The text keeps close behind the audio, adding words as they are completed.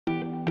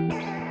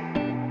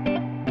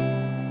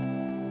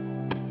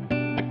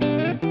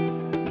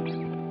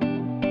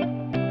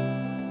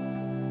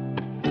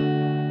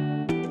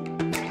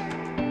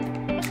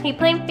Hey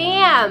Plant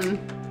Fam!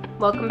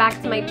 Welcome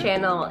back to my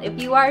channel.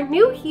 If you are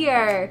new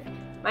here,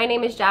 my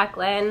name is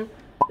Jacqueline.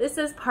 This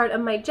is part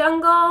of my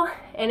jungle,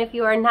 and if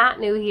you are not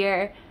new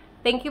here,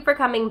 thank you for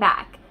coming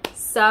back.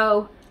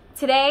 So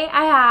today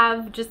I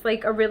have just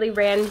like a really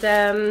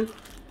random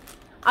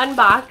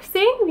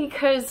unboxing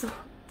because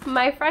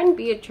my friend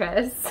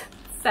Beatrice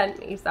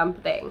sent me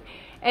something.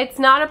 It's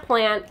not a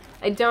plant.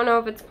 I don't know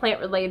if it's plant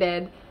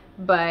related,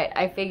 but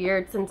I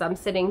figured since I'm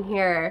sitting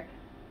here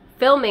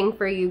filming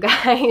for you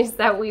guys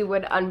that we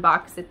would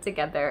unbox it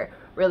together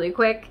really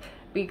quick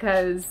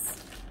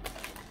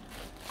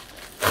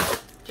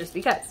just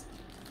because.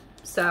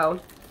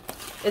 So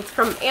it's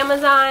from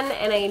Amazon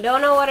and I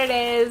don't know what it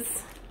is.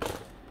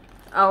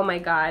 Oh my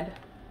god.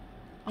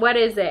 What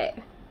is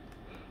it?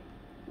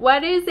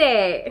 What is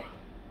it?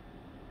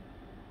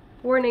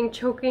 Warning,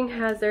 choking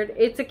hazard.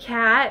 It's a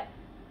cat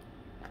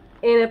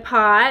in a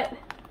pot.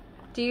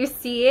 Do you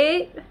see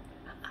it?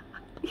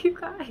 You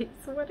guys,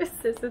 what is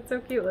this? It's so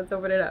cute. Let's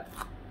open it up.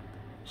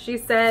 She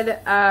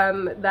said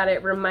that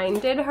it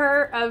reminded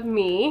her of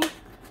me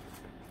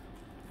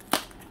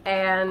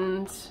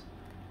and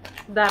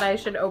that I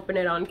should open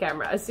it on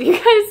camera so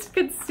you guys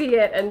could see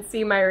it and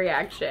see my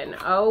reaction.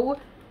 Oh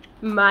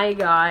my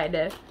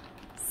god.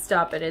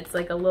 Stop it. It's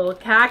like a little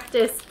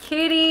cactus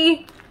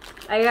kitty.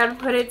 I gotta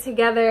put it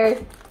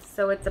together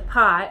so it's a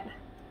pot,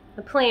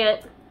 a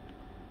plant.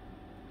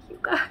 You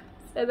guys,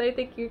 and I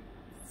think you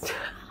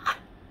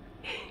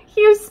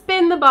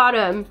spin the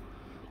bottom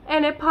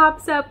and it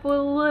pops up with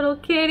a little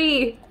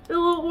kitty, a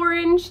little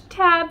orange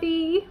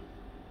tabby.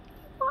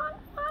 What?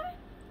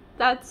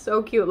 That's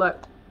so cute.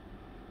 Look,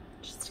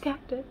 just a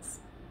cactus.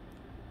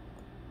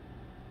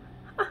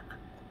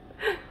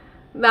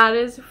 That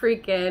is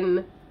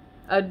freaking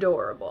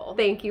adorable.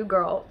 Thank you,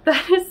 girl.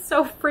 That is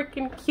so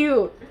freaking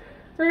cute.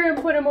 We're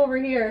gonna put him over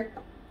here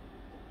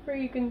where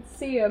you can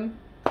see him.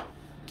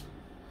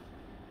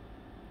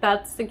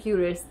 That's the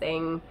cutest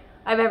thing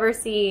I've ever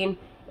seen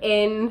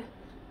in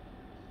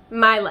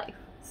my life.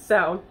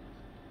 So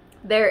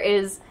there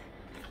is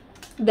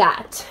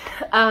that.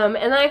 And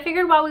then I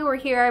figured while we were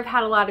here, I've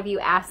had a lot of you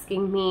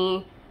asking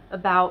me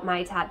about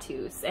my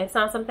tattoos. It's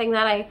not something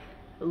that I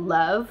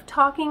love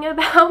talking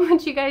about,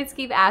 but you guys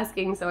keep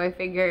asking, so I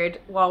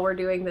figured while we're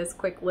doing this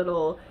quick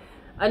little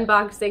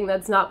unboxing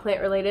that's not plant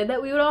related,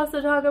 that we would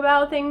also talk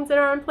about things that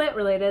aren't plant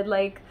related,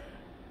 like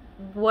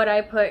what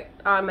I put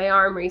on my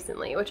arm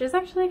recently, which is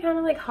actually kind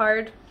of like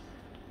hard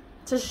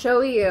to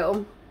show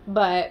you,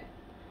 but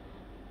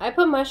I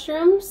put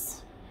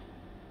mushrooms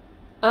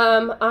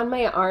on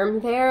my arm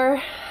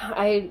there.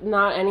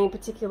 Not any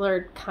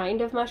particular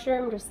kind of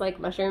mushroom, just like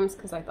mushrooms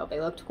because I thought they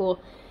looked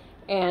cool.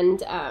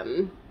 And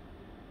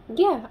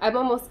yeah, I'm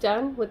almost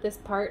done with this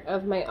part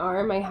of my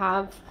arm. I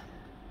have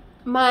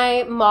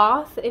my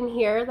moth in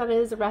here that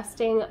is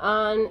resting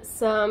on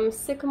some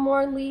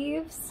sycamore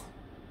leaves.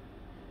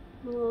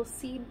 Little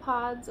seed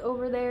pods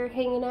over there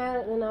hanging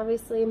out, and then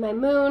obviously my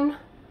moon.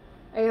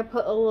 I gotta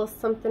put a little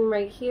something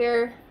right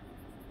here.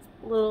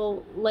 A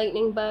little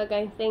lightning bug,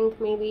 I think,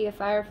 maybe a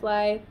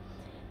firefly.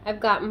 I've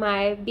got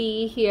my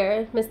bee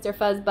here, Mr.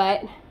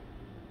 Fuzzbutt.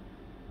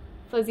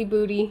 Fuzzy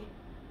Booty.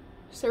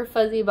 Sir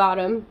Fuzzy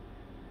Bottom.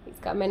 He's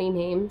got many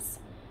names.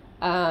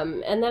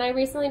 And then I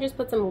recently just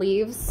put some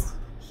leaves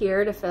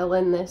here to fill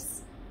in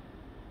this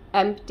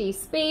empty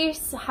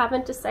space.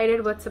 Haven't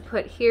decided what to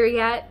put here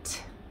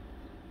yet.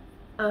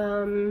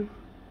 Not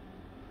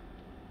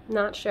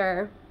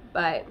sure,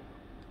 but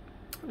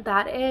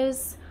that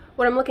is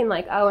what I'm looking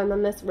like. Oh, and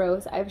then this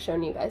rose I've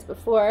shown you guys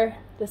before.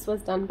 This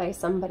was done by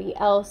somebody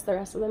else. The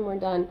rest of them were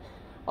done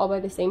all by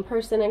the same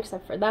person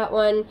except for that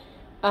one.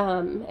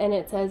 And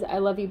it says, "I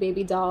love you,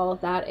 baby doll."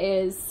 That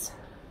is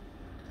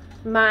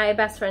my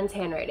best friend's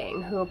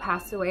handwriting, who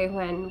passed away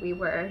when we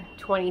were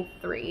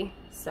 23.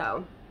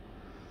 So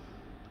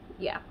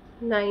yeah,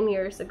 9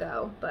 years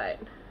ago, but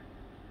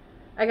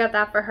I got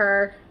that for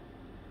her.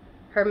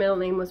 Her middle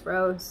name was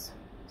Rose,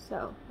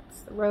 so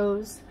that's the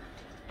rose.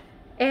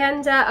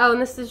 And oh,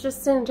 and this is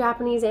just a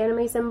Japanese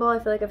anime symbol. I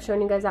feel like I've shown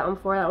you guys that one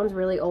before. That one's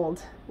really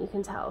old. You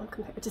can tell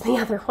compared to the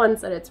other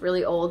ones that it's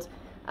really old.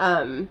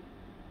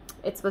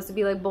 It's supposed to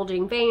be like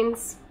bulging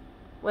veins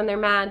when they're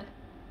mad,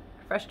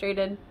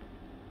 frustrated.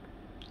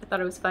 I thought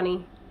it was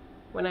funny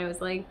when I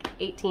was like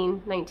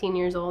 18, 19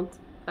 years old.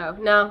 Oh,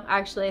 no,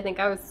 actually I think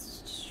I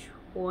was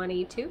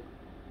 22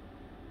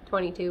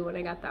 when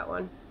I got that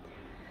one.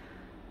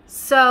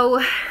 So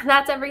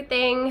that's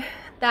everything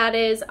that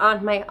is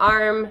on my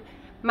arm.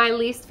 My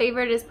least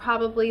favorite is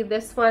probably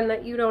this one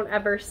that you don't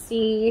ever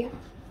see.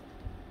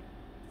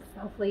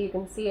 Hopefully you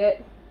can see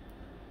it.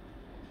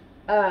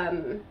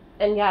 And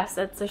yes,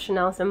 it's a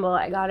Chanel symbol.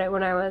 I got it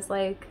when I was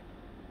like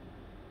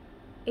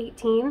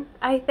 18,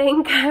 I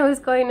think. I was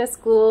going to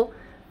school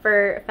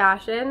for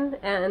fashion,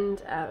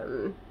 and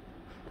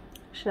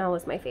Chanel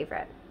was my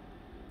favorite.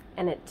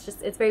 And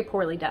it's very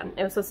poorly done.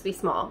 It was supposed to be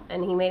small,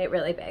 and he made it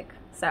really big.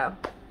 So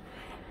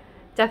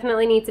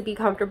definitely need to be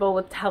comfortable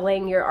with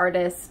telling your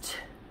artist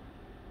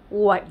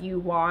what you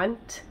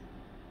want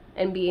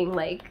and being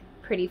like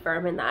pretty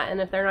firm in that. And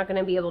if they're not going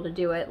to be able to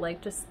do it,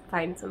 like, just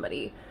find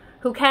somebody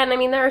who can. I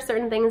mean, there are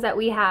certain things that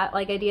we have,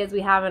 like ideas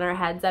we have in our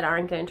heads that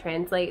aren't going to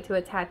translate to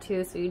a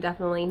tattoo, so you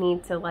definitely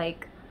need to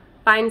like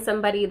find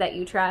somebody that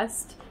you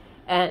trust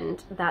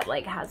and that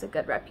like has a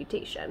good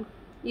reputation.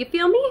 You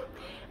feel me?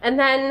 And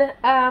then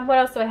what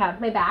else do I have?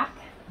 My back.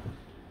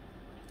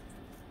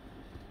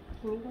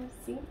 Can you guys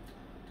see?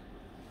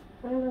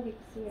 I don't know if you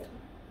can see it.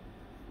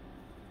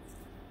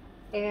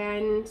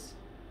 And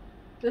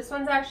this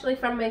one's actually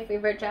from my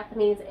favorite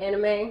Japanese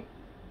anime.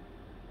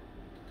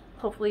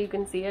 Hopefully you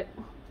can see it.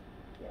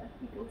 Yeah,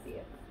 you can see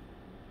it.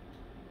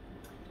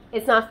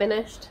 It's not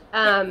finished.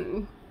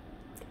 And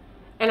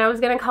I was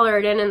gonna color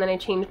it in and then I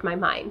changed my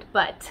mind,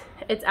 but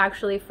it's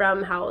actually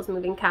from Howl's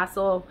Moving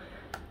Castle.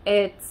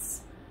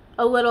 It's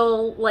a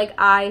little like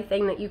eye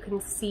thing that you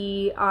can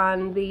see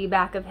on the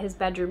back of his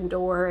bedroom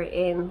door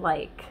in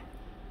like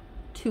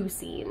two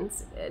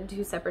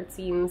separate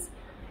scenes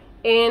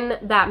in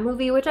that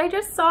movie, which I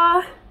just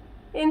saw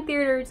in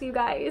theaters, you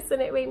guys,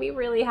 and it made me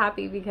really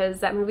happy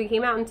because that movie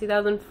came out in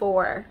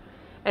 2004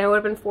 and I would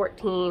have been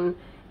 14,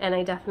 and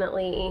I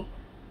definitely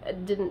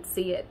didn't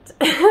see it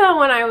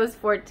when I was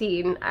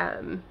 14.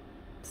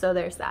 So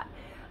there's that.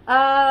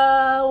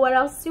 What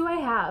else do I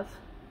have?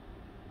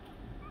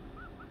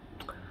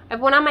 I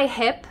have one on my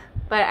hip,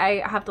 but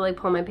I have to like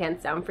pull my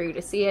pants down for you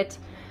to see it.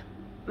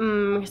 So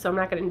I'm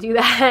not gonna do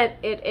that.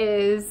 It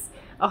is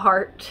a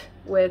heart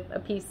with a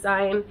peace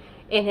sign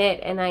in it,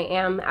 and I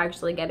am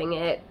actually getting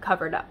it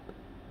covered up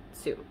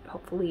soon.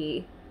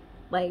 Hopefully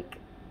like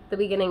the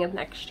beginning of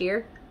next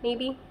year,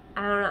 maybe.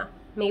 I don't know.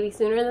 Maybe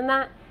sooner than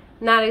that.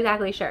 Not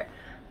exactly sure.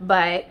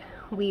 But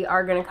we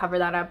are gonna cover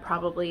that up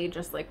probably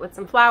just like with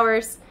some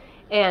flowers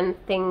and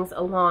things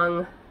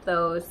along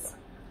those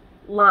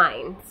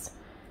lines.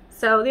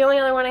 So the only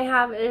other one I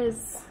have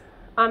is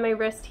on my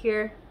wrist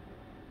here.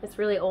 It's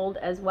really old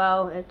as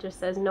well. It just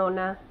says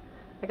Nona.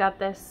 I got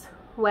this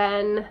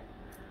when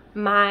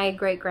my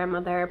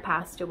great-grandmother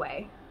passed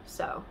away.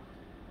 So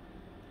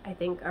I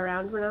think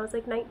around when I was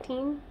like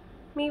 19,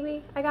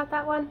 maybe I got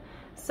that one.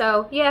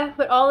 So yeah,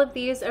 but all of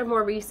these are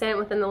more recent,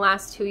 within the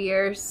last 2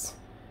 years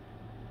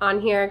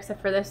on here,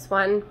 except for this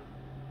one.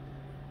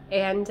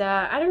 And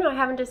I don't know, I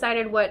haven't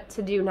decided what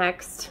to do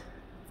next.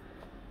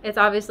 It's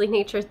obviously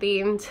nature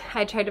themed.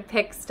 I tried to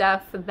pick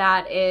stuff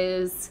that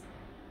is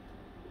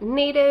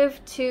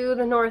native to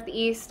the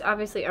Northeast.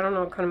 Obviously, I don't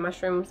know what kind of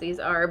mushrooms these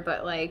are,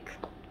 but like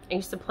I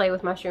used to play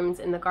with mushrooms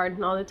in the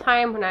garden all the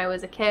time when I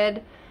was a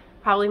kid.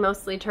 Probably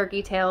mostly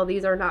turkey tail.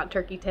 These are not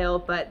turkey tail,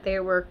 but they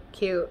were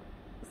cute.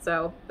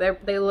 So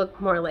they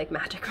look more like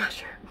magic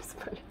mushrooms,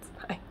 but it's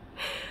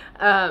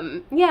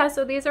fine. Yeah,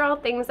 so these are all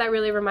things that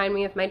really remind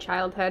me of my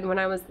childhood. When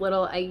I was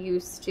little, I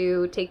used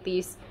to take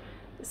these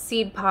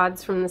seed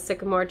pods from the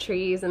sycamore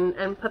trees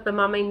and put them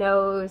on my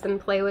nose and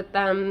play with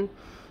them.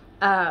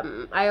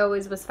 I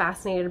always was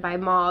fascinated by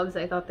moths.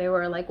 I thought they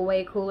were like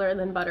way cooler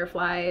than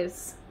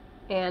butterflies,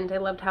 and I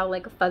loved how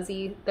like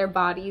fuzzy their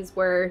bodies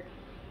were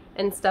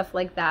and stuff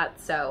like that.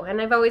 So, and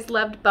I've always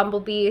loved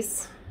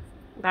bumblebees,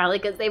 probably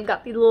because they've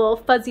got these little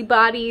fuzzy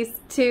bodies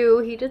too.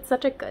 He did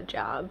such a good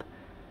job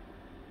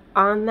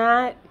on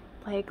that.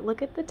 Like,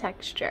 look at the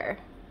texture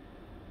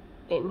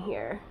in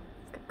here.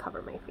 It's gonna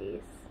cover my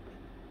face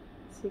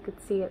so you could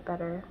see it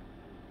better.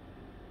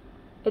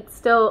 It's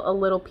still a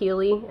little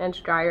peely and it's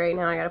dry right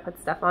now. I gotta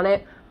put stuff on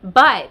it.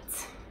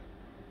 But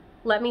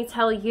let me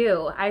tell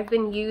you, I've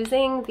been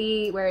using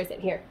the, where is it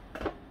here?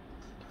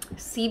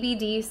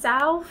 CBD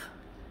salve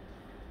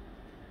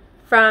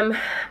from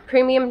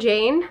Premium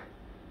Jane.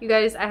 You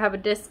guys, I have a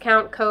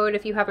discount code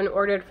if you haven't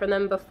ordered from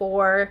them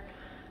before.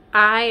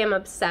 I am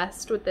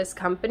obsessed with this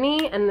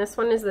company, and this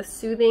one is the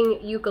Soothing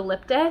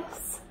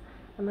Eucalyptus.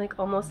 I'm like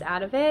almost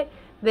out of it.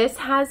 This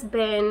has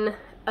been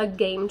a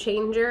game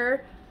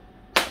changer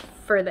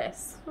for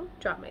this. Oh,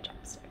 drop my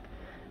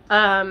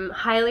chapstick.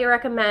 Highly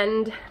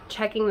recommend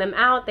checking them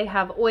out. They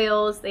have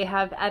oils, they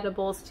have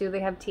edibles too, they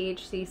have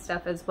THC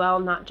stuff as well,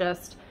 not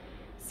just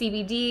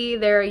CBD.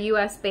 They're a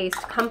US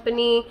based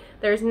company.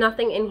 There's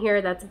nothing in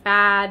here that's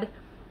bad.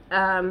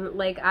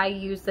 Like I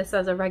use this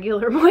as a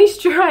regular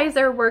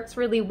moisturizer, works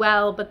really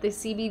well, but the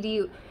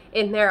CBD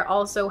in there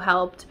also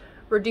helped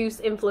reduce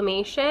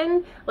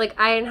inflammation. Like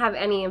I didn't have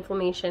any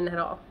inflammation at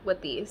all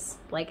with these,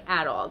 like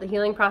at all. The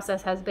healing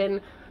process has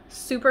been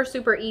super,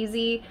 super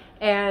easy,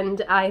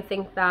 and I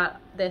think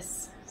that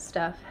this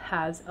stuff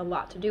has a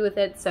lot to do with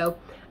it. So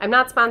I'm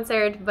not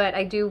sponsored, but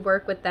I do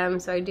work with them,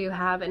 so I do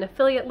have an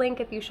affiliate link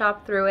if you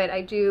shop through it.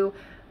 I do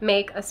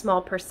make a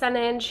small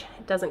percentage.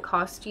 It doesn't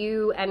cost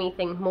you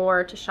anything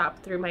more to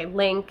shop through my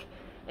link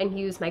and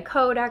use my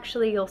code.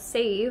 Actually, you'll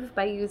save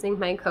by using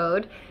my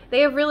code.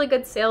 They have really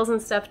good sales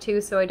and stuff too,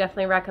 so I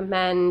definitely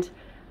recommend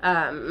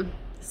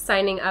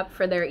signing up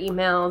for their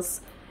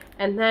emails.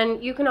 And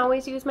then you can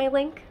always use my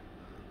link,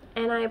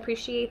 and I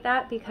appreciate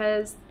that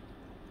because,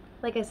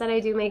 like I said, I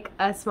do make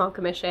a small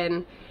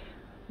commission,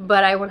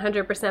 but I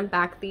 100%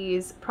 back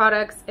these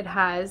products. It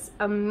has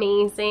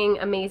amazing,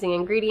 amazing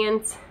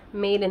ingredients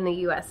made in the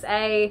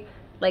USA.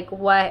 Like,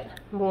 what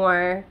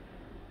more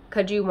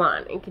could you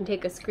want? You can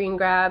take a screen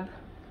grab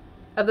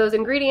of those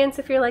ingredients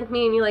if you're like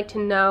me and you like to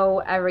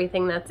know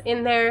everything that's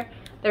in there.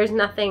 There's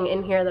nothing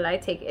in here that I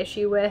take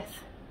issue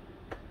with.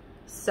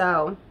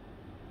 So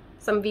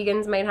some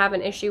vegans might have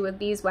an issue with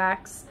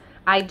beeswax.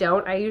 I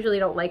don't. I usually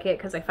don't like it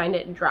because I find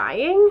it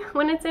drying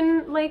when it's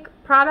in like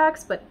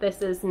products, but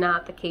this is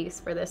not the case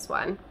for this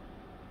one.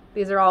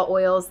 These are all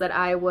oils that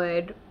I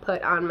would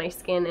put on my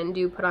skin and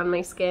do put on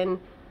my skin.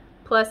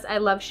 Plus I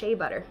love shea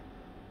butter.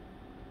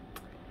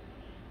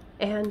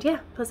 And yeah,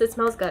 plus it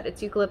smells good.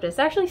 It's eucalyptus.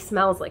 It actually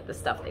smells like the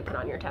stuff they put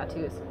on your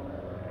tattoos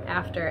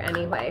after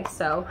anyway.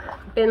 So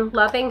been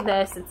loving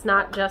this. It's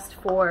not just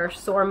for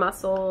sore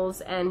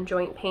muscles and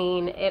joint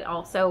pain. It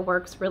also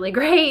works really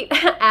great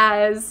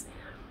as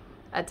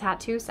a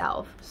tattoo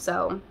salve.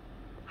 So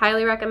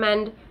highly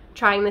recommend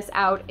trying this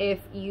out if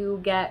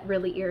you get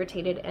really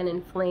irritated and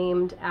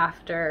inflamed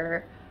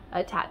after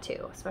a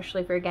tattoo,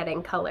 especially if you're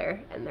getting color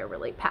and they're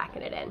really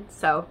packing it in.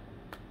 So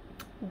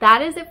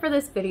that is it for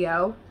this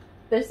video.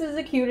 This is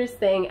the cutest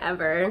thing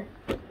ever.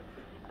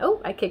 Oh,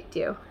 I kicked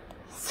you.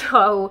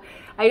 So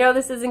I know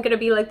this isn't going to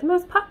be like the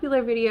most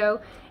popular video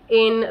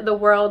in the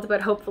world,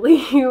 but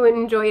hopefully you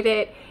enjoyed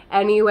it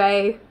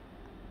anyway.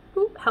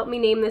 Ooh, help me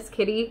name this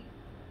kitty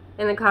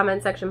in the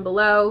comment section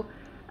below.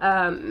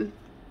 Yeah,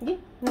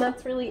 and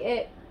that's really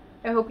it.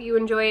 I hope you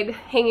enjoyed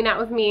hanging out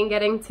with me and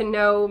getting to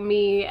know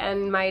me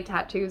and my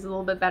tattoos a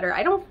little bit better.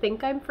 I don't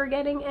think I'm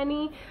forgetting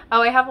any.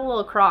 Oh, I have a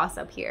little cross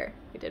up here.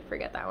 I did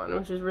forget that one,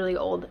 which is really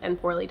old and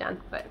poorly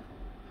done, but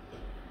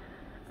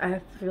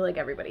I feel like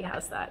everybody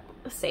has that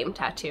same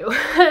tattoo.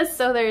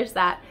 So there's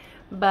that.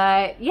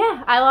 But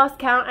yeah, I lost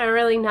count. I don't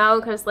really know,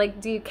 because like,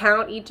 do you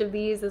count each of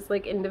these as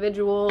like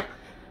individual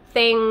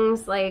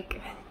things?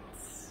 Like,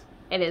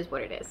 it is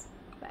what it is.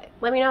 But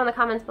let me know in the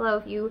comments below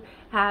if you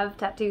have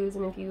tattoos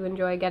and if you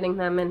enjoy getting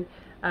them, and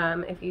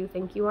if you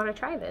think you want to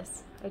try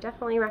this. I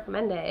definitely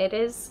recommend it. It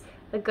is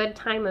a good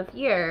time of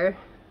year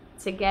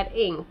to get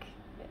ink.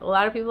 A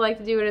lot of people like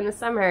to do it in the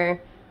summer,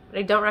 but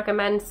I don't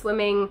recommend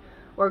swimming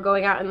or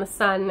going out in the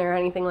sun or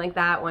anything like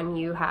that when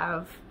you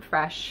have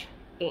fresh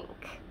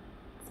ink.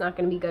 It's not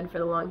going to be good for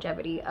the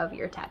longevity of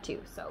your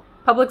tattoo. So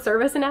public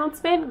service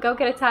announcement, go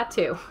get a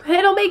tattoo.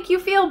 It'll make you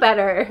feel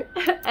better.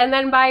 And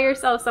then buy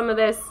yourself some of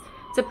this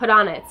to put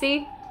on it.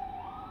 See?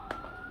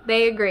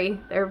 They agree.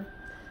 They're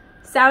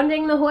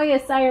sounding the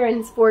Hoya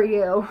sirens for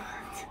you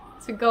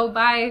to go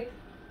buy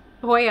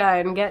Hoya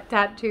and get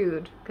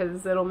tattooed,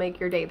 because it'll make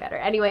your day better.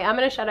 Anyway, I'm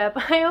gonna shut up.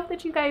 I hope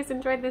that you guys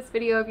enjoyed this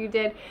video. If you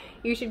did,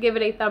 you should give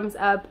it a thumbs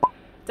up.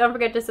 Don't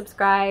forget to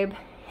subscribe.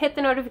 Hit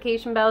the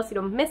notification bell so you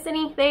don't miss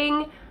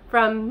anything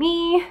from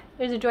me.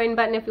 There's a join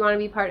button if you want to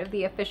be part of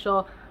the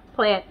official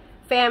plant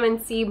fam and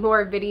see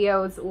more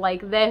videos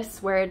like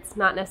this, where it's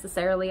not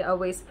necessarily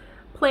always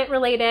plant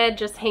related,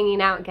 just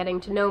hanging out, getting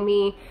to know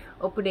me,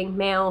 opening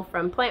mail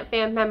from plant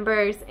fam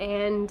members,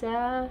 and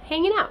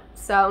hanging out.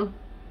 So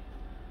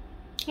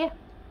yeah,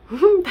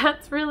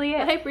 that's really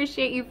it. I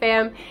appreciate you,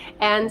 fam,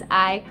 and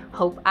I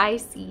hope I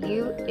see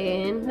you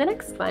in the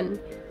next one.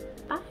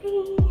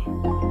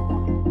 Bye.